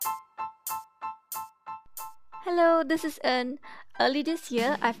Hello, this is Ern. Early this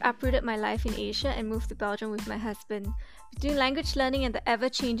year, I've uprooted my life in Asia and moved to Belgium with my husband. Between language learning and the ever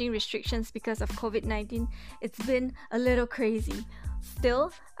changing restrictions because of COVID 19, it's been a little crazy.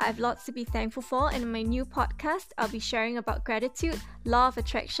 Still, I have lots to be thankful for, and in my new podcast, I'll be sharing about gratitude, law of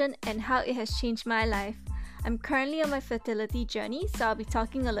attraction, and how it has changed my life. I'm currently on my fertility journey, so I'll be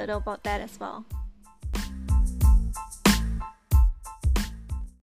talking a little about that as well.